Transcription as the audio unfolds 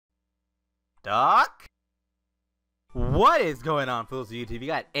Doc? What is going on, fools of YouTube? You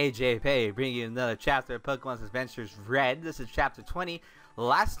got AJayPay bringing you another chapter of Pokemon's Adventures Red. This is chapter 20.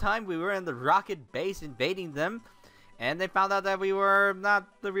 Last time we were in the Rocket base invading them, and they found out that we were not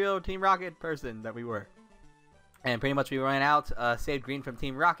the real Team Rocket person that we were. And pretty much we ran out, saved Green from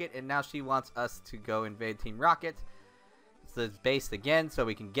Team Rocket, and now she wants us to go invade Team Rocket. It's the base again, so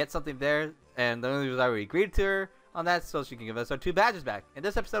we can get something there. And the only reason why we agreed to her on that so she can give us our 2 badges back. In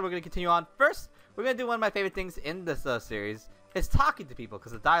this episode, we're going to continue on. First, we're going to do one of my favorite things in this series. Is talking to people,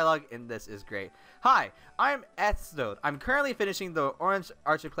 because the dialogue in this is great. Hi, I'm Estode. I'm currently finishing the Orange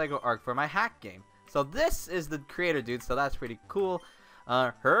Archipelago arc for my hack game. So this is the creator, dude, so that's pretty cool.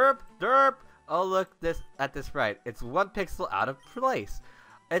 Herp, derp. Oh, look at this right. It's 1 pixel out of place.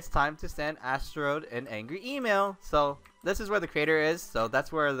 It's time to send Asteroid an angry email. So this is where the creator is. So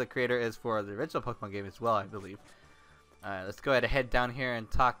that's where the creator is for the original Pokemon game as well, I believe. Alright, let's go ahead and head down here and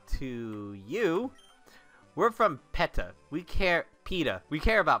talk to you. We're from PETA. We care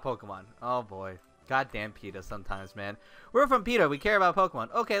about Pokemon. Oh boy. Goddamn PETA sometimes, man. We're from PETA. We care about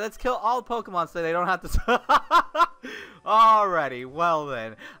Pokemon. Okay, let's kill all Pokemon so they don't have to... Alrighty, well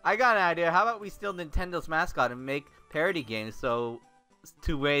then. I got an idea. How about we steal Nintendo's mascot and make parody games so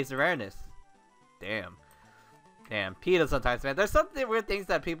to raise awareness? Damn. Damn, PETA sometimes, man. There's some weird things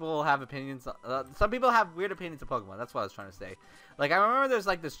that people have opinions on. Some people have weird opinions of Pokemon. That's what I was trying to say. Like, I remember there's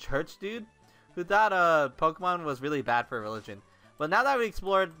like this church dude who thought Pokemon was really bad for religion. But now that we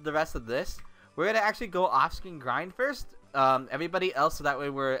explored the rest of this, we're going to actually go off-screen grind first. Everybody else, so that way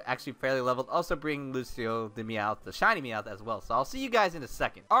we're actually fairly leveled. Also bring Lucio, the Meowth, the shiny Meowth as well. So I'll see you guys in a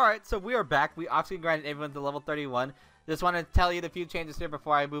second. Alright, so we are back. We off-screen grinded everyone to level 31. Just want to tell you the few changes here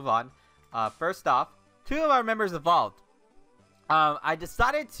before I move on. First off, 2 of our members evolved. I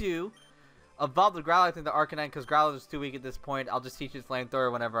decided to evolve the Growlithe into Arcanine because Growlithe is too weak at this point. I'll just teach his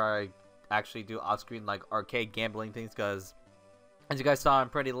Flamethrower whenever I actually do off-screen like arcade gambling things, because as you guys saw, I'm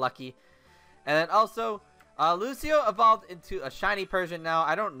pretty lucky. And then also, Lucio evolved into a shiny Persian now.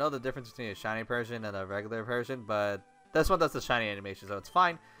 I don't know the difference between a shiny Persian and a regular Persian, but this one does the shiny animation, so it's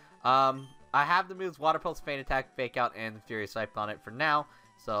fine. I have the moves Water Pulse, Feint Attack, Fake Out, and Furious Swipe on it for now.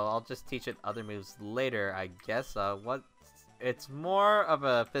 So I'll just teach it other moves later, I guess. It's more of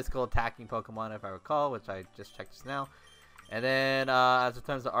a physical attacking Pokemon, if I recall, which I just checked just now. And then, as in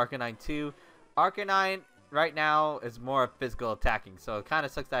terms of Arcanine 2, Arcanine right now is more physical attacking. So it kind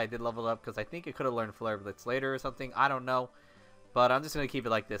of sucks that I did level up, because I think it could have learned Flare Blitz later or something. I don't know. But I'm just going to keep it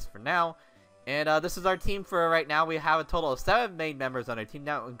like this for now. And this is our team for right now. We have a total of 7 main members on our team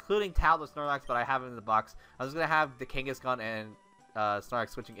now, including Tal the Snorlax, but I have him in the box. I was going to have the Kangaskhan and Snorlax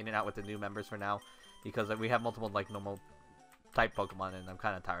switching in and out with the new members for now, because we have multiple like normal type Pokemon, and I'm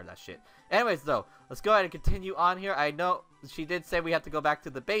kind of tired of that shit. Anyways, though, let's go ahead and continue on here. I know she did say we have to go back to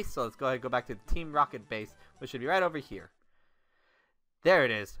the base, so let's go ahead and go back to the Team Rocket base, which should be right over here. There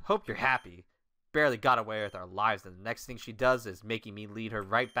it is. Hope you're happy. Barely got away with our lives, and the next thing she does is making me lead her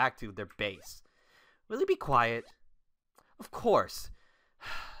right back to their base. Will you be quiet? Of course.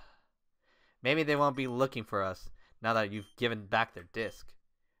 Maybe they won't be looking for us now that you've given back their disc.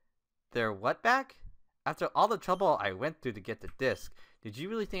 Their what back? After all the trouble I went through to get the disc, did you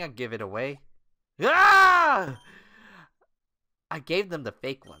really think I'd give it away? Ah! I gave them the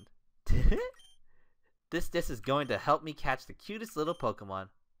fake one. This disc is going to help me catch the cutest little Pokemon.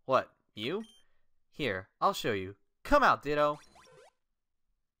 What, Mew? Here, I'll show you. Come out, Ditto.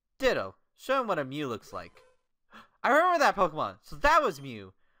 Ditto, show him what a Mew looks like. I remember that Pokemon, so that was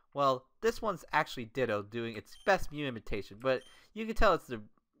Mew. Well, this one's actually Ditto doing its best Mew imitation, but you can tell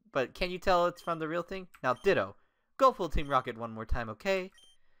But can you tell it's from the real thing? Now, Ditto, go full Team Rocket one more time, okay?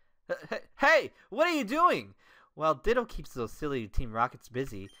 Hey, what are you doing? While Ditto keeps those silly Team Rockets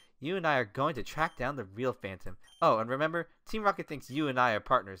busy, you and I are going to track down the real Phantom. Oh, and remember, Team Rocket thinks you and I are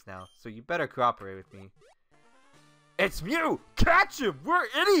partners now, so you better cooperate with me. It's Mew! Catch him! We're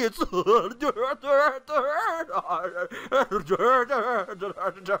idiots!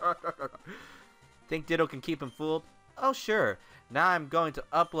 Think Ditto can keep him fooled? Oh, sure. Now I'm going to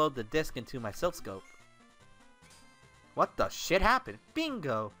upload the disc into my Silph Scope. What the shit happened?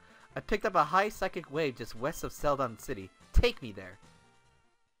 Bingo! I picked up a high psychic wave just west of Celadon City. Take me there.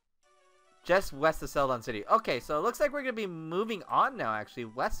 Just west of Celadon City. Okay, so it looks like we're going to be moving on now, actually.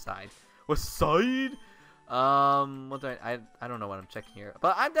 West side. West side? What do I don't know what I'm checking here.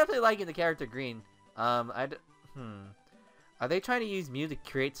 But I'm definitely liking the character Green. Are they trying to use Mew to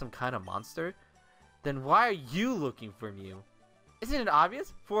create some kind of monster? Then why are you looking for Mew? Isn't it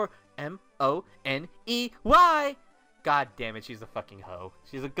obvious? For M-O-N-E-Y! God damn it, she's a fucking hoe.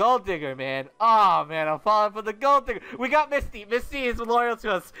 She's a gold digger, man. Oh, man, I'm falling for the gold digger. We got Misty. Misty is loyal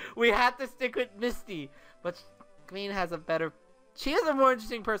to us. We have to stick with Misty. But Green has a better... She is a more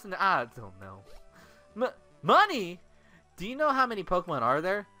interesting person. I don't know. Money? Do you know how many Pokemon are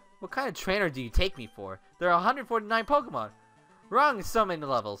there? What kind of trainer do you take me for? There are 149 Pokemon. Wrong, so many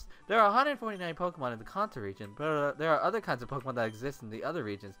levels. There are 149 Pokemon in the Kanto region, but there are other kinds of Pokemon that exist in the other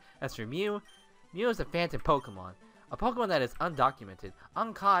regions. As for Mew, Mew is a phantom Pokemon. A Pokemon that is undocumented,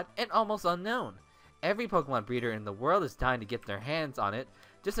 uncaught, and almost unknown. Every Pokemon breeder in the world is dying to get their hands on it.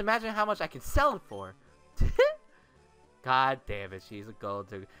 Just imagine how much I can sell it for. God damn it, she's a gold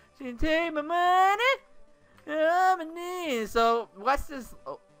digger. She can take my money on my knees. So, what's this?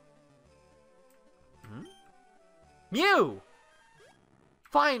 Oh. Mew!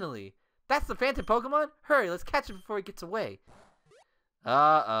 Finally! That's the phantom Pokemon? Hurry, let's catch it before he gets away.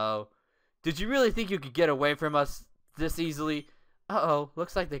 Uh-oh. Did you really think you could get away from us this easily? Uh-oh,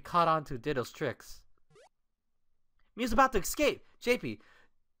 looks like they caught on to Diddle's tricks. Mew's about to escape. JP,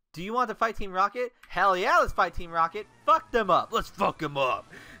 do you want to fight Team Rocket? Hell yeah, let's fight Team Rocket. Fuck them up. Let's fuck them up.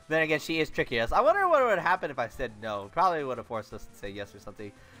 Then again, she is tricking us. I wonder what would happen if I said no. Probably would have forced us to say yes or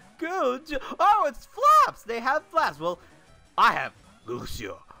something. Good. Oh, it's Flaps. They have Flaps. Well, I have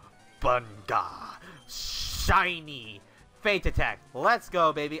Lucio, Bunga, Shiny, Feint Attack. Let's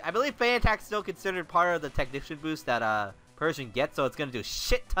go, baby. I believe Feint Attack is still considered part of the Technician boost that Persian gets, so it's gonna do a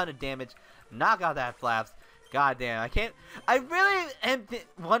shit ton of damage. Knock out that Flaps. God damn, I really am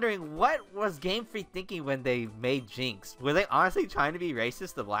wondering what was Game Freak thinking when they made Jinx. Were they honestly trying to be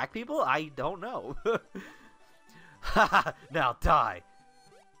racist to black people? I don't know. Haha, now die.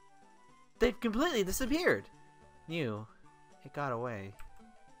 They've completely disappeared. Mew, it got away.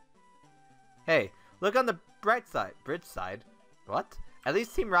 Hey, look on the bright side. Bridge side. What? At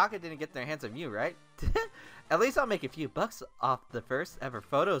least Team Rocket didn't get their hands on Mew, right? At least I'll make a few bucks off the first ever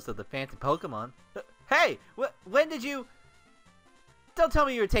photos of the phantom Pokemon. Hey! When did you... Don't tell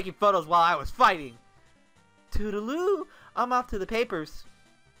me you were taking photos while I was fighting! Toodaloo! I'm off to the papers.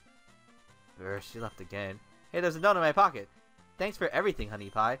 She left again. Hey, there's a note in my pocket. Thanks for everything, Honey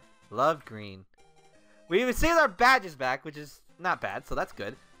Pie. Love, Green. We even see our badges back, which is not bad, so that's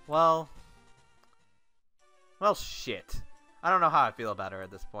good. Well, shit. I don't know how I feel about her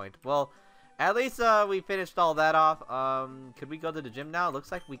at this point. Well, at least we finished all that off. Could we go to the gym now?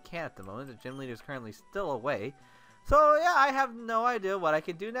 Looks like we can't at the moment. The gym leader is currently still away. So, yeah, I have no idea what I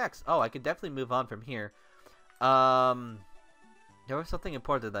can do next. Oh, I could definitely move on from here. There was something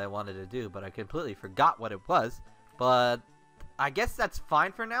important that I wanted to do, but I completely forgot what it was. But I guess that's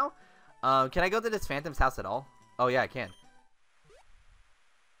fine for now. Can I go to this Phantom's house at all? Oh, yeah, I can.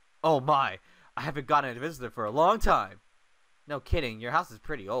 Oh, my. I haven't gotten a visitor for a long time. No kidding. Your house is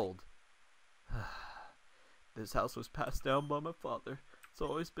pretty old. This house was passed down by my father. It's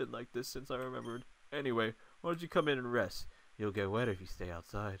always been like this since I remembered. Anyway, why don't you come in and rest? You'll get wet if you stay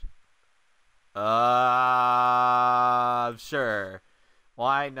outside. Sure.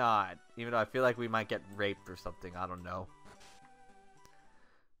 Why not? Even though I feel like we might get raped or something. I don't know.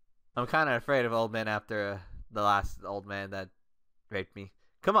 I'm kind of afraid of old men after the last old man that raped me.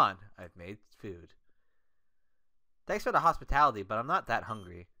 Come on. I've made food. Thanks for the hospitality, but I'm not that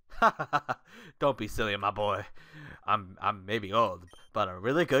hungry. Don't be silly, my boy. I'm maybe old, but a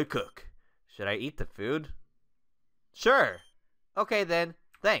really good cook. Should I eat the food? Sure. Okay then.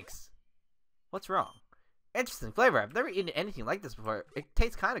 Thanks. What's wrong? Interesting flavor. I've never eaten anything like this before. It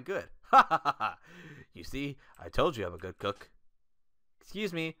tastes kind of good. You see, I told you I'm a good cook.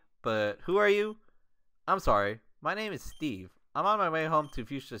 Excuse me, but who are you? I'm sorry. My name is Steve. I'm on my way home to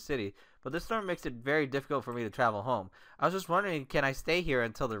Fuchsia City, but this storm makes it very difficult for me to travel home. I was just wondering, can I stay here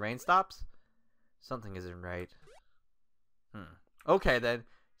until the rain stops? Something isn't right. Okay then.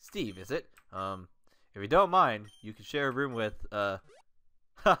 Steve, is it? If you don't mind, you can share a room with,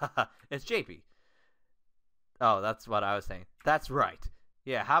 it's JP. Oh, that's what I was saying. That's right.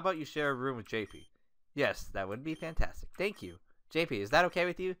 Yeah, how about you share a room with JP? Yes, that would be fantastic. Thank you. JP, is that okay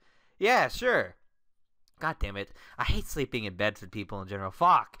with you? Yeah, sure. God damn it. I hate sleeping in beds with people in general.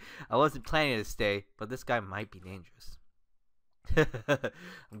 Fuck. I wasn't planning to stay, but this guy might be dangerous.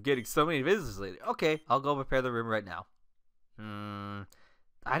 I'm getting so many visitors lately. Okay, I'll go prepare the room right now.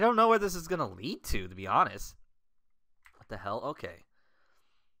 I don't know where this is going to lead to be honest. What the hell? Okay.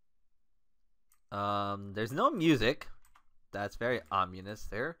 There's no music. That's very ominous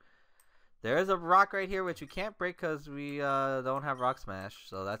there. There's a rock right here which we can't break because we don't have rock smash,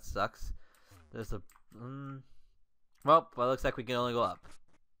 so that sucks. There's a well, it looks like we can only go up.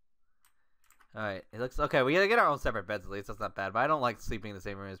 Alright, it looks okay. We gotta get our own separate beds at least. That's not bad. But I don't like sleeping in the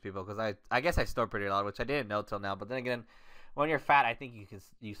same room as people because I guess I snore pretty loud, which I didn't know till now. But then again, when you're fat, I think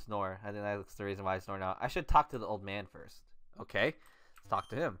you snore. I think that's the reason why I snore now. I should talk to the old man first. Okay, let's talk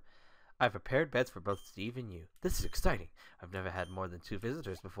to him. I've prepared beds for both Steve and you. This is exciting. I've never had more than 2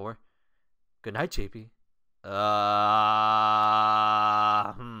 visitors before. Good night, JP.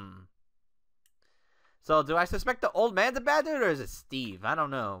 So, do I suspect the old man's a bad dude, or is it Steve? I don't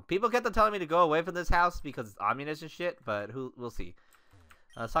know. People kept on telling me to go away from this house because it's ominous and shit, but we'll see.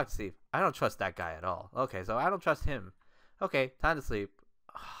 Let's talk to Steve. I don't trust that guy at all. Okay, so I don't trust him. Okay, time to sleep.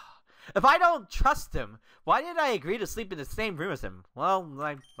 If I don't trust him, why did I agree to sleep in the same room as him? Well,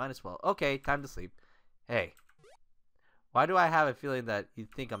 I might as well. Okay, time to sleep. Hey, why do I have a feeling that you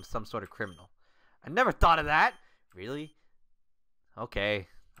think I'm some sort of criminal? I never thought of that. Really? Okay,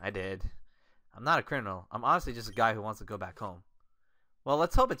 I did. I'm not a criminal. I'm honestly just a guy who wants to go back home. Well,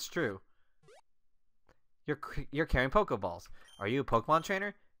 let's hope it's true. You're carrying pokeballs. Are you a Pokemon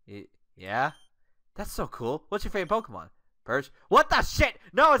trainer? Yeah? That's so cool. What's your favorite Pokemon? Perch? What the shit?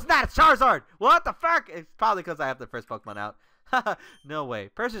 No, it's not. It's Charizard. What the fuck? It's probably because I have the first Pokemon out. No way.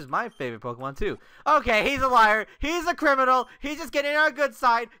 Perch is my favorite Pokemon too. Okay, he's a liar. He's a criminal. He's just getting on our good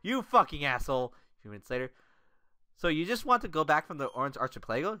side. You fucking asshole. A few minutes later. So you just want to go back from the Orange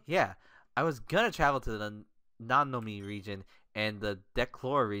Archipelago? Yeah. I was gonna travel to the Nanomi region and the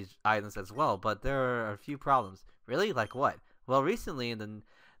Declore Islands as well, but there are a few problems. Really? Like what? Well, recently in the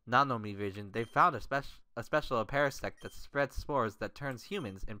Nanomi region, they found a special parasect that spreads spores that turns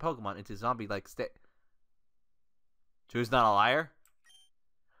humans and Pokemon into zombie-like state. Drew's not a liar?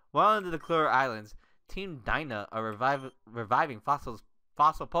 While in the Declore Islands, Team Dyna are reviving fossil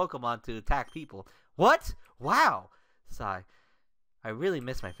Pokemon to attack people. What? Wow! Sigh. I really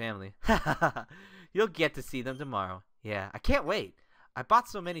miss my family. You'll get to see them tomorrow. Yeah, I can't wait. I bought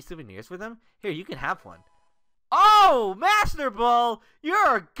so many souvenirs for them. Here, you can have one. Oh, Master Ball!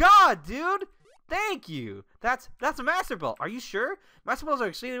 You're a god, dude! Thank you! That's a Master Ball. Are you sure? Master Balls are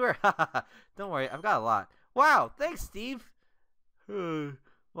extremely rare. Don't worry, I've got a lot. Wow, thanks, Steve.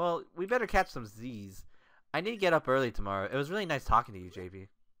 Well, we better catch some Z's. I need to get up early tomorrow. It was really nice talking to you, JP.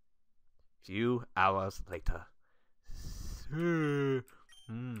 Few hours later.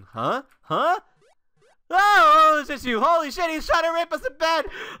 Huh? Oh, it's just you. Holy shit, he's trying to rape us in bed.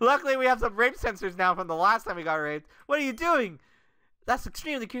 Luckily, we have some rape sensors now from the last time we got raped. What are you doing? That's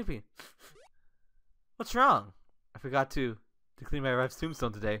extremely creepy. What's wrong? I forgot to clean my wife's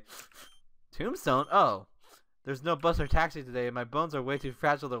tombstone today. Tombstone? Oh. There's no bus or taxi today, and my bones are way too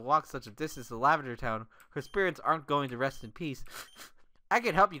fragile to walk such a distance to Lavender Town. Her spirits aren't going to rest in peace. I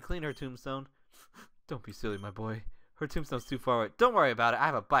can help you clean her tombstone. Don't be silly, my boy. Her tombstone's too far away. Don't worry about it. I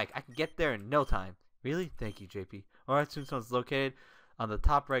have a bike. I can get there in no time. Really? Thank you, JP. Our tombstone's located on the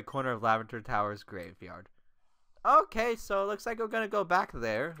top right corner of Lavender Tower's graveyard. Okay, so it looks like we're going to go back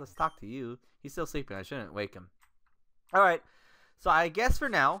there. Let's talk to you. He's still sleeping. I shouldn't wake him. Alright, so I guess for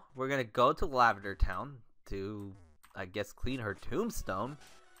now, we're going to go to Lavender Town to, I guess, clean her tombstone.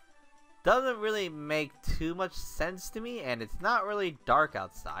 Doesn't really make too much sense to me, and it's not really dark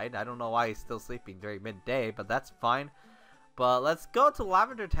outside. I don't know why he's still sleeping during midday, but that's fine. But let's go to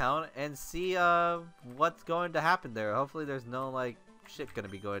Lavender Town and see what's going to happen there. Hopefully there's no, like, shit gonna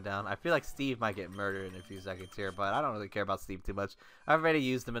be going down. I feel like Steve might get murdered in a few seconds here, but I don't really care about Steve too much. I've already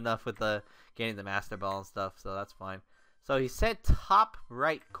used him enough with getting the Master Ball and stuff, so that's fine. So he said top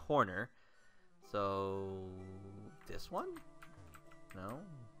right corner. So this one? No.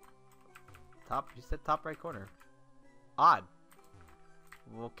 You said top right corner. Odd.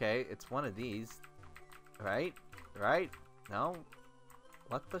 Okay, it's one of these. Right? No.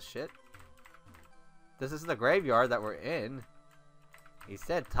 What the shit? This is the graveyard that we're in. He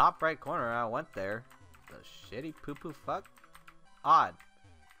said top right corner. I went there. The shitty poo-poo fuck? Odd.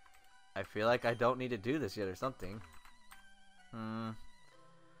 I feel like I don't need to do this yet or something.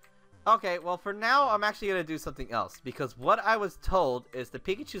 Okay, well for now I'm actually going to do something else. Because what I was told is the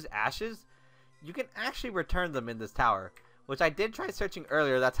Pikachu's ashes, you can actually return them in this tower. Which I did try searching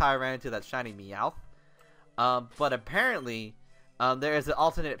earlier. That's how I ran into that shiny Meowth. But apparently there is an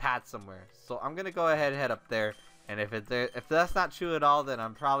alternate path somewhere. So I'm going to go ahead and head up there. And if that's not true at all, then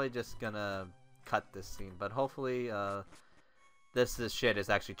I'm probably just going to cut this scene. But hopefully this shit is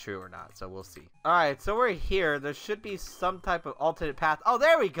actually true or not. So we'll see. Alright, so we're here. There should be some type of alternate path. Oh,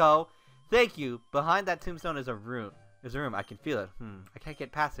 there we go. Thank you. Behind that tombstone is a room. There's a room. I can feel it. I can't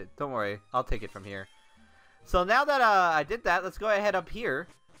get past it. Don't worry. I'll take it from here. So now that I did that, let's go ahead up here.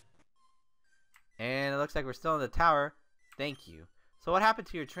 And it looks like we're still in the tower. Thank you. So what happened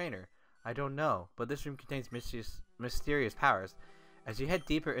to your trainer? I don't know, but this room contains mysterious powers. As you head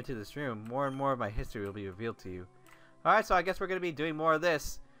deeper into this room, more and more of my history will be revealed to you. Alright, so I guess we're going to be doing more of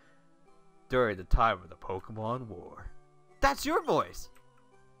this during the time of the Pokemon War. That's your voice!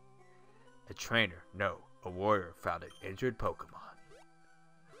 A trainer, no. A warrior found an injured Pokemon.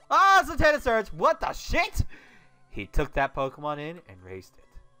 Ah, it's Lieutenant Surge! What the shit?! He took that Pokemon in and raised it.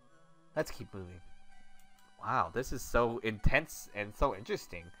 Let's keep moving. Wow, this is so intense and so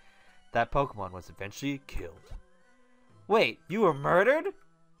interesting. That Pokemon was eventually killed. Wait, you were murdered?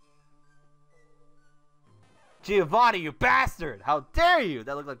 Giovanni, you bastard! How dare you!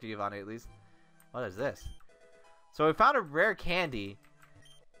 That looked like Giovanni at least. What is this? So we found a rare candy.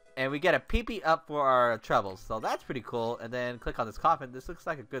 And we get a PP up for our troubles. So that's pretty cool. And then click on this coffin. This looks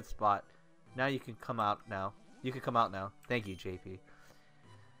like a good spot. Now you can come out now. You can come out now. Thank you, JP.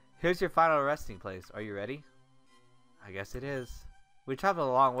 Here's your final resting place. Are you ready? I guess it is. We traveled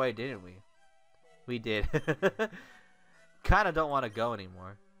a long way, didn't we? We did. Kinda don't want to go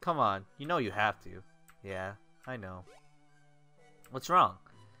anymore. Come on. You know you have to. Yeah, I know. What's wrong?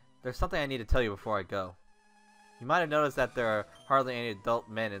 There's something I need to tell you before I go. You might have noticed that there are hardly any adult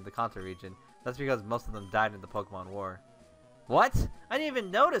men in the Kanto region. That's because most of them died in the Pokemon War. What? I didn't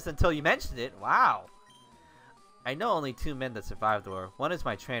even notice until you mentioned it. Wow. I know only 2 men that survived the war. One is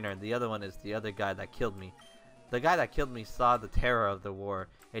my trainer and the other one is the other guy that killed me. The guy that killed me saw the terror of the war.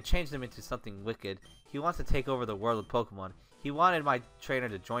 It changed him into something wicked. He wants to take over the world of Pokemon. He wanted my trainer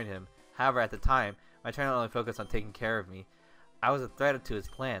to join him. However, at the time, my trainer only focused on taking care of me. I was a threat to his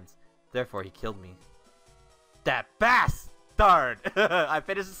plans. Therefore, he killed me. That bastard! I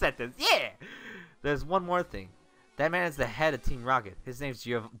finished the sentence. Yeah! There's one more thing. That man is the head of Team Rocket. His name's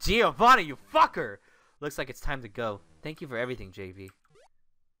Giovanni, you fucker! Looks like it's time to go. Thank you for everything, JV.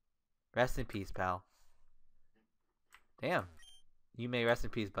 Rest in peace, pal. Damn. You may rest in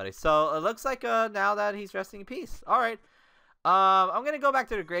peace, buddy. So, it looks like now that he's resting in peace. Alright. I'm gonna go back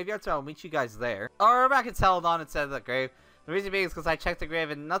to the graveyard, so I'll meet you guys there. Or back in Celadon instead of the grave. The reason being is because I checked the grave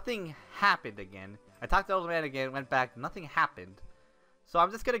and nothing happened again. I talked to the old man again, went back, nothing happened. So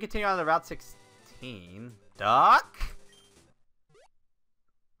I'm just gonna continue on the Route 16. Duck?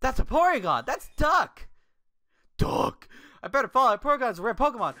 That's a Porygon! That's Duck! Duck! I better follow. Porygon's a rare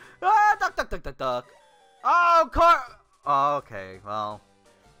Pokemon. Ah, Duck, Duck, Duck, Duck, Duck. Oh, oh, okay, well.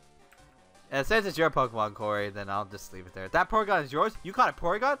 And since it's your Pokemon, Corey, then I'll just leave it there. That Porygon is yours? You caught a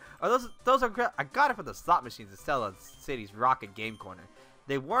Porygon? Or those are I got it from the slot machines in Stella City's Rocket Game Corner.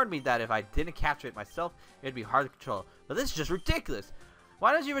 They warned me that if I didn't capture it myself, it'd be hard to control. But this is just ridiculous.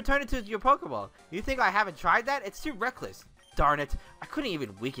 Why don't you return it to your Pokeball? You think I haven't tried that? It's too reckless. Darn it. I couldn't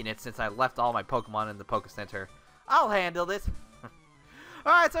even weaken it since I left all my Pokemon in the Poke Center. I'll handle this.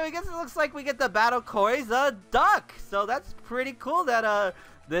 Alright, so I guess it looks like we get the Battle Corey's Duck. So that's pretty cool that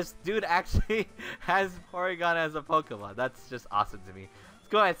this dude actually has Porygon as a Pokemon. That's just awesome to me. Let's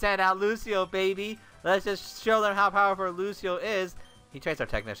go ahead and send out Lucio, baby. Let's just show them how powerful Lucio is. He traced our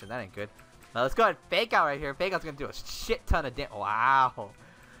technician. That ain't good. Now let's go ahead and Fake Out right here. Fake Out's going to do a shit ton of damage. Wow.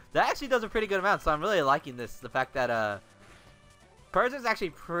 That actually does a pretty good amount. So I'm really liking this. The fact that Persian's actually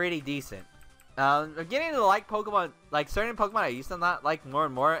pretty decent. I'm getting to like Pokemon, like certain Pokemon I used to not like more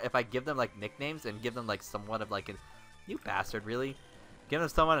and more if I give them like nicknames and give them like somewhat of like an, you bastard, really? Give them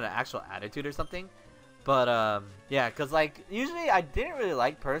someone an actual attitude or something. But yeah, because like usually I didn't really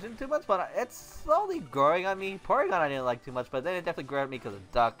like Persian too much, but it's slowly growing on me. Porygon I didn't like too much, but then it definitely grew on me because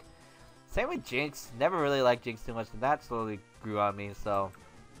of Duck. Same with Jinx. Never really liked Jinx too much, and that slowly grew on me. So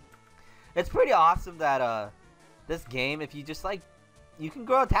it's pretty awesome that this game, if you just like, you can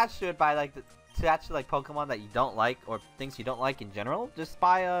grow attached to it by like attached to like Pokemon that you don't like or things you don't like in general, just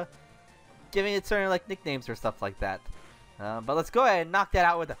by giving it certain like nicknames or stuff like that. But let's go ahead and knock that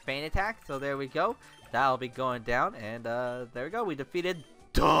out with a Feint Attack. So there we go. That'll be going down, and there we go. We defeated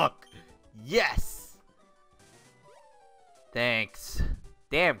Duck. Yes. Thanks.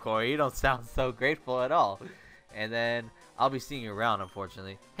 Damn, Corey, you don't sound so grateful at all. And then I'll be seeing you around,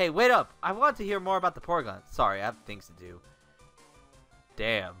 unfortunately. Hey, wait up. I want to hear more about the Porygon. Sorry, I have things to do.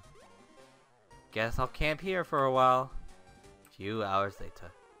 Damn. Guess I'll camp here for a while. Few hours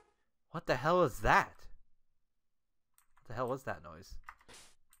later. What the hell is that? What the hell was that noise?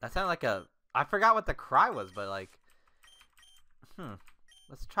 That sounded like a... I forgot what the cry was, but like...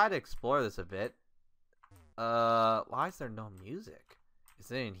 Let's try to explore this a bit. Why is there no music?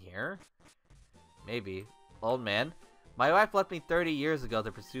 Is it in here? Maybe. Old man. My wife left me 30 years ago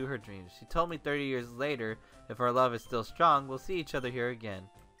to pursue her dreams. She told me 30 years later, if our love is still strong, we'll see each other here again.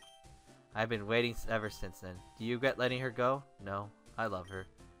 I've been waiting ever since then. Do you regret letting her go? No. I love her.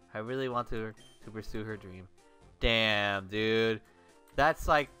 I really want her to pursue her dream. Damn, dude. That's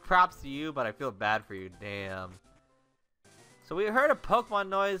like props to you, but I feel bad for you. Damn. So we heard a Pokemon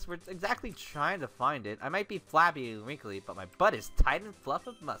noise. We're exactly trying to find it. I might be flabby and wrinkly, but my butt is tight and fluff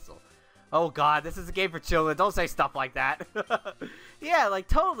of muscle. Oh god, this is a game for children. Don't say stuff like that. Yeah, like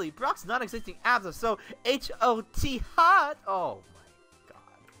totally. Brock's non-existing abs are so H-O-T hot. Oh my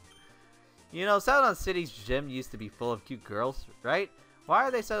god. You know, Celadon City's gym used to be full of cute girls, right? Why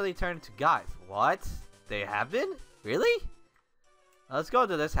are they suddenly turned to guys? What? They have been? Really? Let's go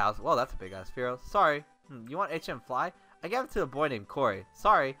into this house. Whoa, that's a big ass Firo. Sorry. You want HM Fly? I gave it to a boy named Corey.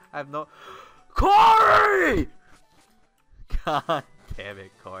 Sorry, I have no... Corey! God damn it,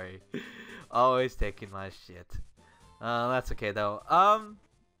 Corey. Always taking my shit. That's okay, though.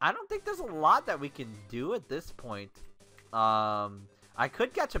 I don't think there's a lot that we can do at this point. I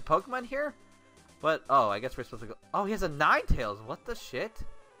could catch a Pokemon here. But, oh, I guess we're supposed to go... Oh, he has a Ninetales. What the shit?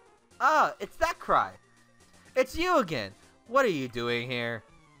 Ah, it's that cry. It's you again. What are you doing here?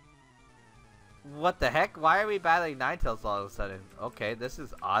 What the heck? Why are we battling Ninetales all of a sudden? Okay, this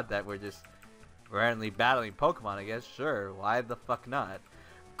is odd that we're just randomly battling Pokemon, I guess. Sure, why the fuck not?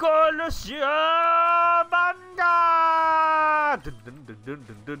 If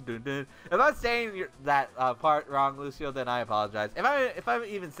I'm saying that part wrong, Lucio, then I apologize. If I'm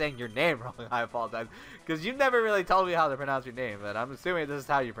even saying your name wrong, I apologize. Because you never really told me how to pronounce your name, but I'm assuming this is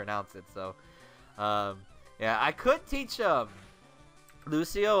how you pronounce it, so... yeah, I could teach,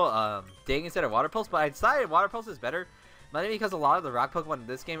 Lucio, Dig instead of Water Pulse, but I decided Water Pulse is better. Mainly because a lot of the rock Pokemon in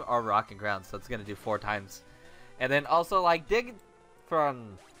this game are rock and ground, so it's gonna do 4 times. And then also, like, Dig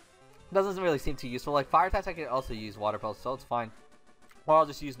from... doesn't really seem too useful. Like, Fire types I can also use Water Pulse, so it's fine. Or I'll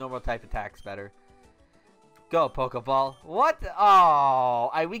just use normal type attacks better. Go, Pokeball. What?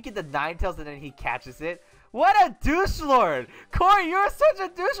 Oh, I weakened the Ninetales and then he catches it. What a douche lord! Corey, you're such a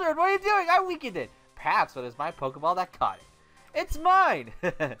douche lord! What are you doing? I weakened it! Perhaps it was my Pokeball that caught it. It's mine!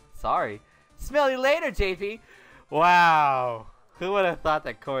 Sorry. Smell you later, JP! Wow. Who would have thought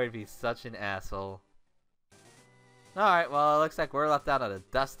that Corey would be such an asshole? Alright, well, it looks like we're left out of the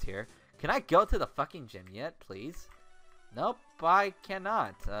dust here. Can I go to the fucking gym yet, please? Nope, I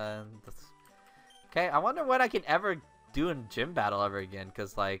cannot. Okay, I wonder when I can ever do a gym battle ever again,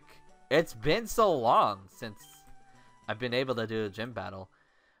 because, like, it's been so long since I've been able to do a gym battle.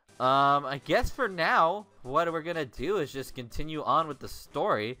 I guess for now, what we're gonna do is just continue on with the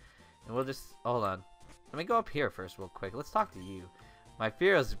story, and we'll just... Hold on. Let me go up here first real quick. Let's talk to you. My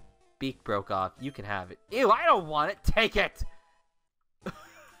Fearo's beak broke off. You can have it. Ew, I don't want it. Take it!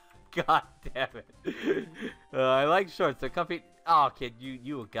 God damn it. I like shorts. They're comfy. Oh, kid,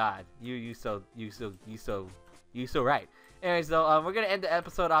 you a god. You so right. Anyways, though, we're gonna end the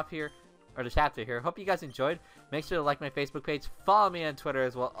episode off here, or the chapter here. Hope you guys enjoyed. Make sure to like my Facebook page, follow me on Twitter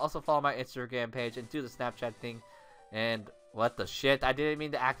as well. Also follow my Instagram page and do the Snapchat thing. And what the shit? I didn't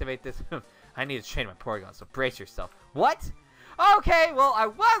mean to activate this. I need to train my Porygon, so brace yourself. What? Okay, well, I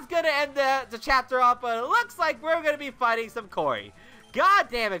was gonna end the chapter off, but it looks like we're gonna be fighting some Corey. God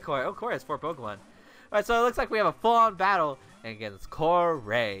damn it, Corey. Oh, Corey has 4 Pokemon. Alright, so it looks like we have a full-on battle. And again, it's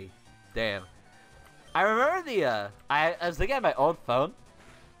Corey. Damn. I remember I was looking at my old phone.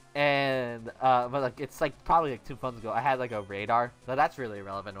 And, but like, it's like probably like 2 phones ago. I had like a radar. So that's really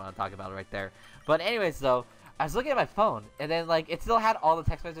irrelevant when I'm talking about it right there. But anyways, though, I was looking at my phone. And then, like, it still had all the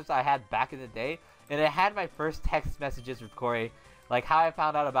text messages I had back in the day. And it had my first text messages with Corey. Like, how I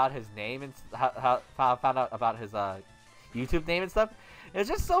found out about his name and how I found out about his, YouTube name and stuff. It was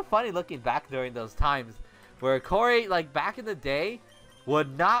just so funny looking back during those times where Corey, like, back in the day,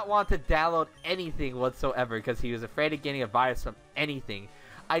 would not want to download anything whatsoever because he was afraid of getting a virus from anything.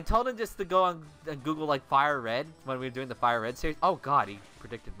 I told him just to go on Google, like, Fire Red when we were doing the Fire Red series. Oh god, he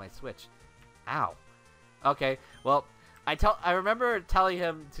predicted my Switch. Ow. Okay, well, I remember telling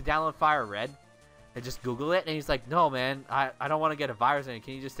him to download Fire Red and just Google it, and he's like, no, man, I don't want to get a virus in it.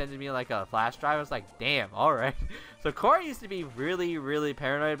 Can you just send it to me like a flash drive? I was like, damn, alright. So Corey used to be really, really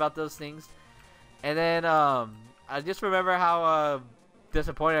paranoid about those things. And then, I just remember how,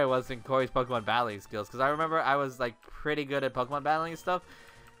 disappointed I was in Corey's Pokemon battling skills. Because I remember I was, like, pretty good at Pokemon battling and stuff.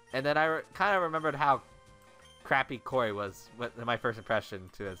 And then I kind of remembered how crappy Corey was with my first impression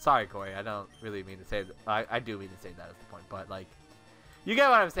to it. Sorry, Corey, I don't really mean to say that. I do mean to say that at the point. But, like, you get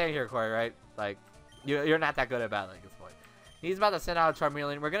what I'm saying here, Corey, right? Like, you're not that good at battling at this point. He's about to send out a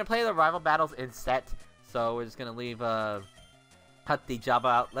Charmeleon. We're going to play the rival battles in set. So we're just going to leave Hut the Jabba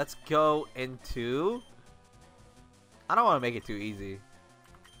out. Let's go into... I don't want to make it too easy.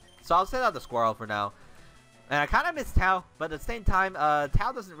 So I'll send out the Squirrel for now. And I kind of miss Tao, but at the same time,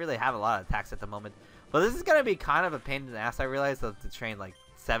 Tao doesn't really have a lot of attacks at the moment. But this is going to be kind of a pain in the ass, I realize, to train like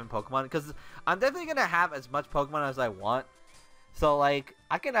 7 Pokemon. Because I'm definitely going to have as much Pokemon as I want. So like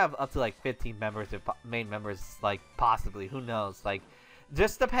I can have up to like 15 members if main members, like possibly, who knows, like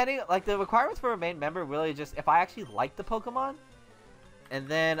just depending, like the requirements for a main member really just if I actually like the Pokemon, and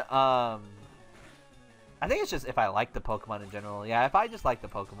then I think it's just if I like the Pokemon in general. Yeah, if I just like the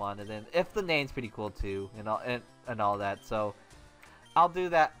Pokemon, and then if the name's pretty cool too, and all that. So I'll do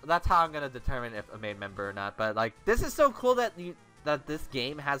that. That's how I'm gonna determine if a main member or not. But like this is so cool that this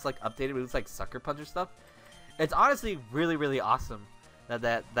game has like updated moves like Sucker Punch or stuff. It's honestly really awesome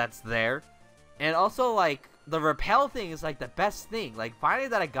that's there. And also like the repel thing is like the best thing. Like finally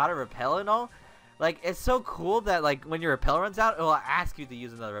that I got a repel and all. Like it's so cool that like when your repel runs out, it will ask you to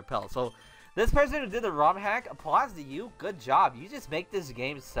use another repel. So this person who did the ROM hack, applause to you. Good job. You just make this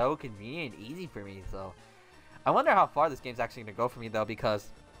game so convenient and easy for me. So I wonder how far this game's actually gonna go for me though, because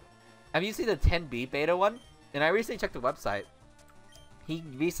have you seen the 10B beta one? And I recently checked the website. He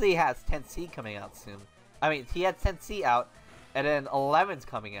recently has 10C coming out soon. I mean, he had 10C out, and then 11's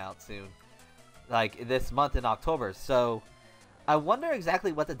coming out soon, like this month in October. So I wonder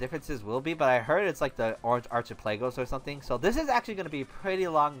exactly what the differences will be, but I heard it's like the Orange Archipelagos or something. So this is actually going to be a pretty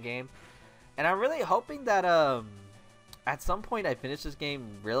long game, and I'm really hoping that at some point I finish this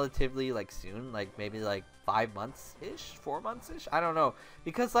game relatively like soon, like maybe like 5 months-ish, 4 months-ish, I don't know,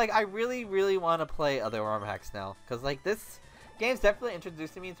 because like I really want to play other ROM hacks now, because like this game's definitely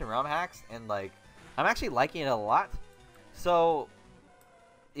introducing me to ROM hacks, and like I'm actually liking it a lot. So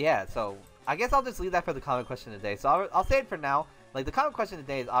yeah, so I guess I'll just leave that for the comment question today. So I'll say it for now. Like the comment question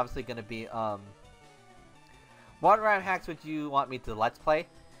today is obviously going to be what ROM hacks would you want me to let's play?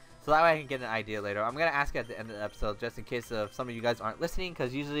 So that way I can get an idea later. I'm going to ask it at the end of the episode just in case some of you guys aren't listening,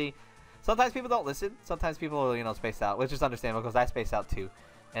 because usually sometimes people don't listen. Sometimes people, you know, space out, which is understandable because I space out too.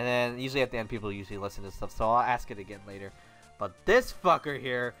 And then usually at the end people usually listen to stuff, so I'll ask it again later. But this fucker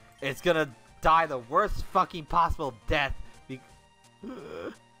here is going to die the worst fucking possible death.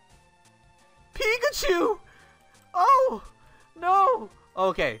 Pikachu! Oh! No!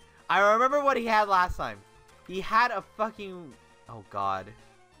 Okay, I remember what he had last time. He had a fucking... Oh god.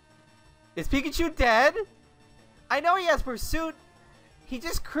 Is Pikachu dead? I know he has Pursuit. He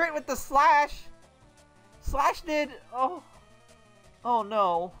just crit with the Slash. Slash did... Oh. Oh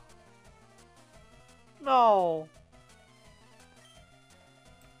no. No.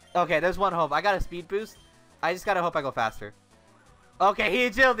 Okay, there's one hope. I got a speed boost. I just gotta hope I go faster. Okay, he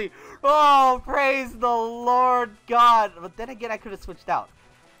agility. Oh, praise the Lord God. But then again, I could have switched out.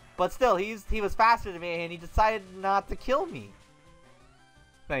 But still, he was faster than me, and he decided not to kill me.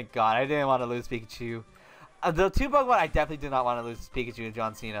 Thank God. I didn't want to lose Pikachu. The two Pokemon I definitely do not want to lose is Pikachu and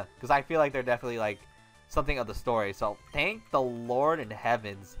John Cena, because I feel like they're definitely like something of the story. So thank the Lord in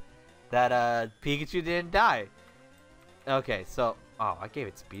heavens that Pikachu didn't die. Okay, so... Oh, I gave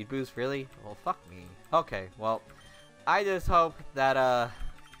it speed boost, really? Well, fuck me. Okay, well, I just hope that,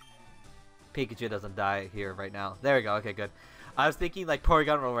 Pikachu doesn't die here right now. There we go, okay, good. I was thinking, like,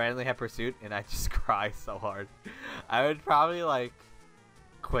 Porygon will randomly have Pursuit, and I just cry so hard. I would probably, like,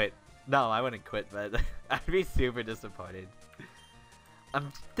 quit. No, I wouldn't quit, but I'd be super disappointed.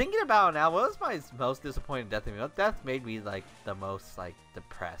 I'm thinking about it now, what was my most disappointing death to me? What death made me, like, the most, like,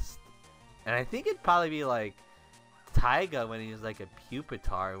 depressed? And I think it'd probably be, like, Taiga when he was like a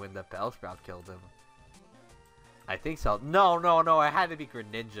Pupitar when the Bellsprout killed him. I think so. No, I had to be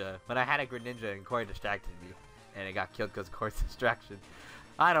Greninja. When I had a Greninja and Corey distracted me. And it got killed because of Corey's distraction.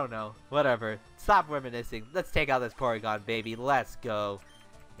 I don't know. Whatever. Stop reminiscing. Let's take out this Porygon, baby. Let's go.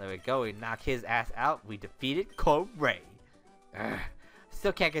 There we go. We knock his ass out. We defeated Corey.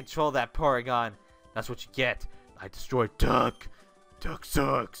 Still can't control that Porygon. That's what you get. I destroyed Duck. Duck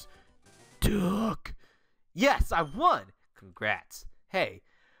sucks. Duck. Yes, I won! Congrats. Hey,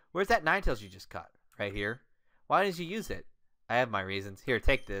 where's that Ninetales you just caught? Right here. Why didn't you use it? I have my reasons. Here,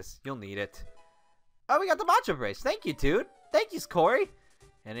 take this. You'll need it. Oh, we got the Macho Brace. Thank you, dude. Thank you, Corey.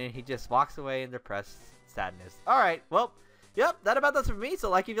 And then he just walks away in depressed sadness. Alright, well, yep, that about does it for me. So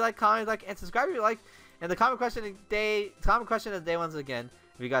like if you like, comment, like, and subscribe if you like. And the comment question of the day once again,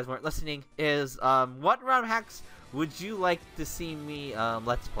 if you guys weren't listening, is what ROM hacks would you like to see me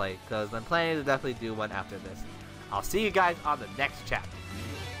let's play? Because I'm planning to definitely do one after this. I'll see you guys on the next chapter.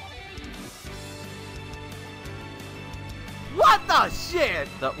 What the shit?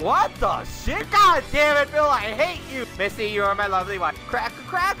 What the shit? God damn it, Bill, I hate you. Missy, you are my lovely wife. Crackle,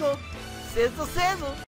 crackle. Sizzle, sizzle.